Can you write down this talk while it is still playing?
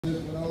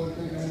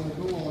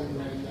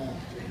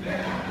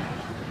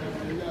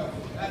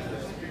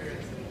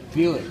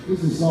Feel it.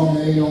 This is a song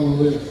that ain't on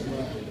the list, but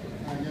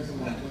I guess I'm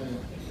gonna play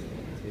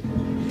it.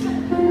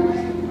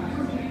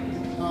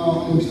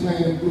 I'm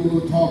explaining, do a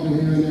little talking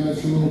here and there,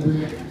 just a little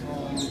bit.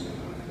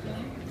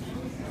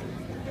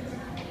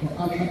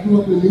 I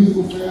grew up in a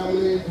musical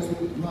family, and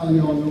a lot of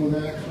y'all know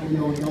that, some of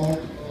y'all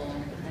don't.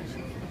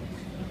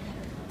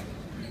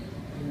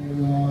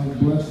 And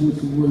blessed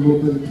with a little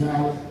bit of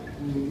talent,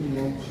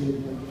 shit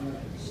like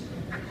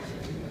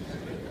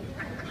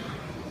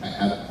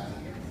that.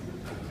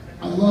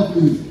 I love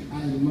music. I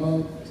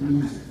love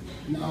music.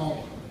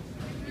 Now,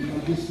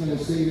 I'm just going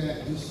to say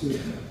that just to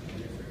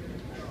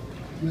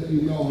let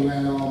you know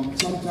that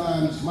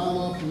sometimes my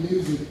love for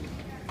music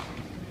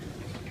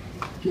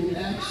can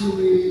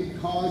actually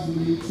cause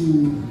me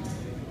to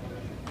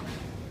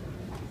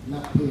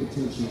not pay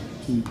attention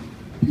to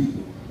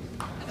people.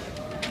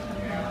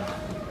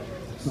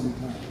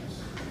 Sometimes.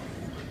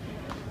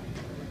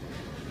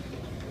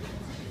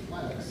 Why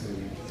did I say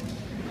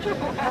that?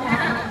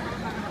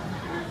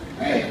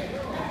 Hey,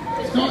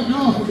 starting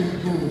off with that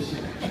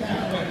bullshit.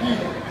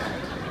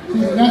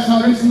 See, that's how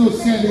this little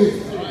set is,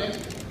 right?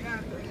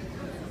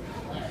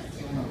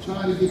 So I'm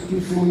trying to get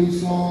through some of these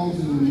songs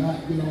and not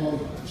get all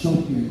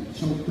choked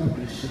up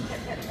and shit.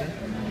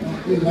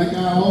 Like I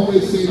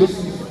always say, this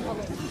is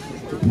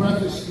to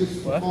preface this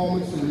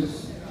performance and this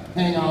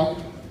hangout.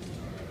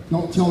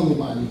 Don't tell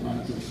nobody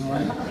about this, all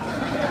right?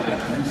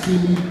 You see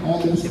me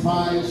almost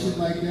cry and shit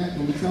like that,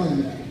 don't be telling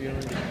you that.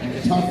 I'm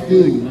a tough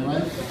dude, all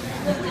right?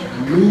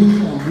 I'm rude,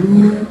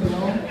 you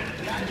know?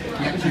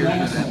 Don't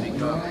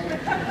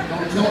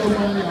tell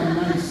nobody I'm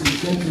nice and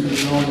sensitive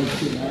and all that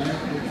shit, all right?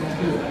 Don't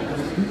do it.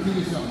 Just keep to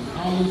yourself.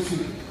 I'll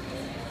see.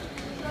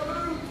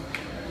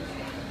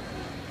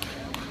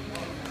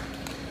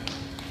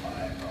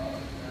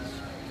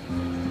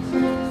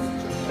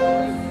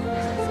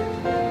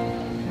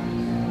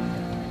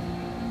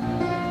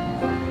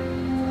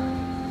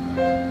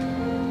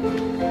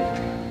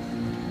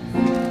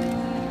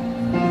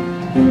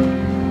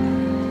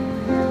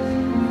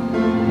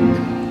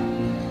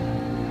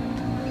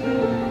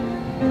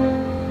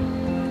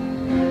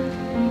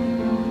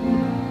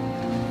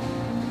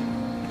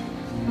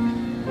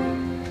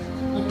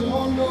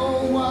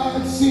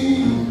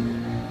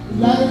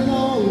 Like a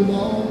long,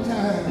 long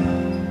time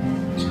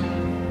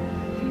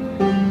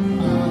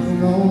I've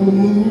been on the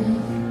move.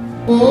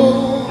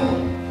 Oh,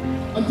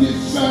 I'm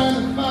just trying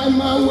to find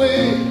my way.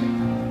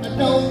 I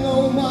don't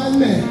know my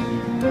name,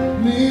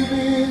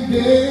 living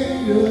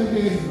day to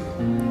day.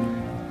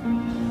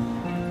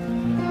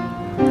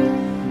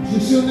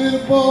 Just a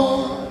little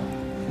boy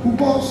who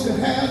wants to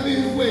have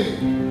his way.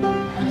 I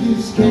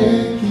just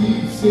can't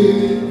keep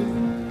still,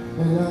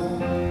 and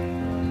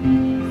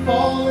I'm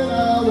falling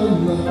out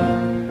of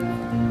love.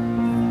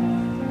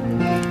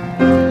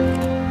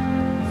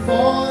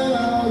 Falling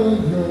out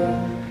of love.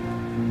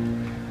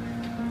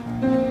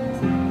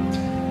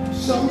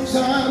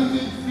 Sometimes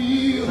it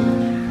feels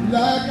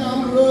like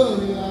I'm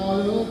running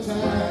out of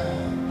time.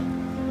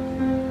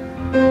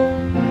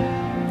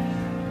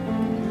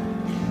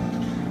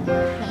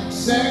 Like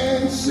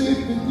sand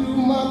slipping through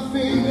my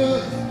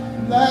fingers,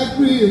 like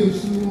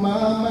rivers through my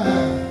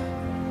mind.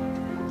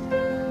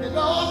 And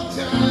all the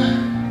time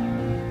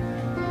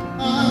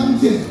I'm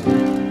just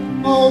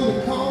on the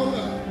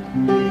corner,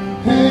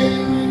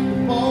 hanging with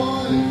the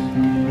boys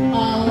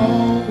I'll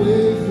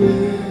always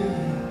will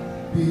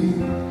be.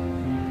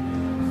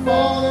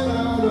 Falling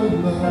out of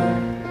love.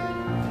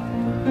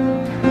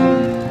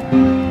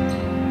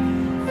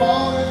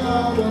 Falling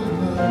out of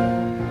love.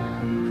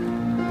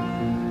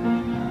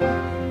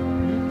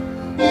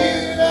 In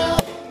and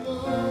out of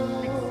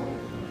love.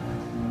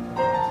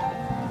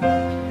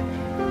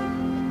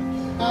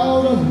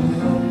 Out of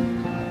love.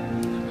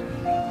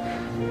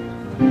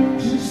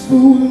 Just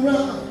fooling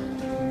around,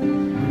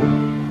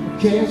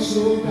 can't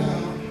slow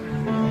down.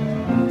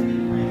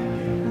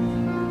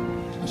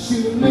 I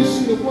should have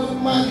listened to what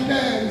my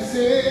daddy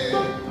said.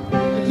 I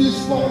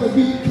just want to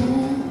be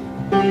cool,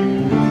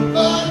 but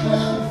I'm a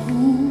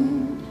fool,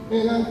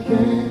 and I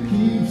can't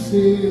keep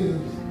still.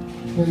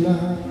 And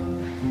I'm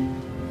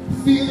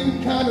feeling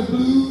kind of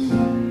blue,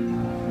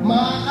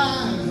 my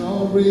eyes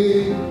are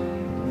red,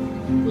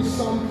 but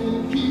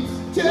something keeps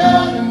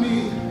telling me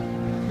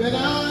that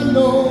I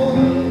know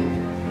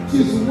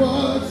just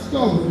what's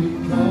gonna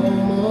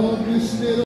become of this little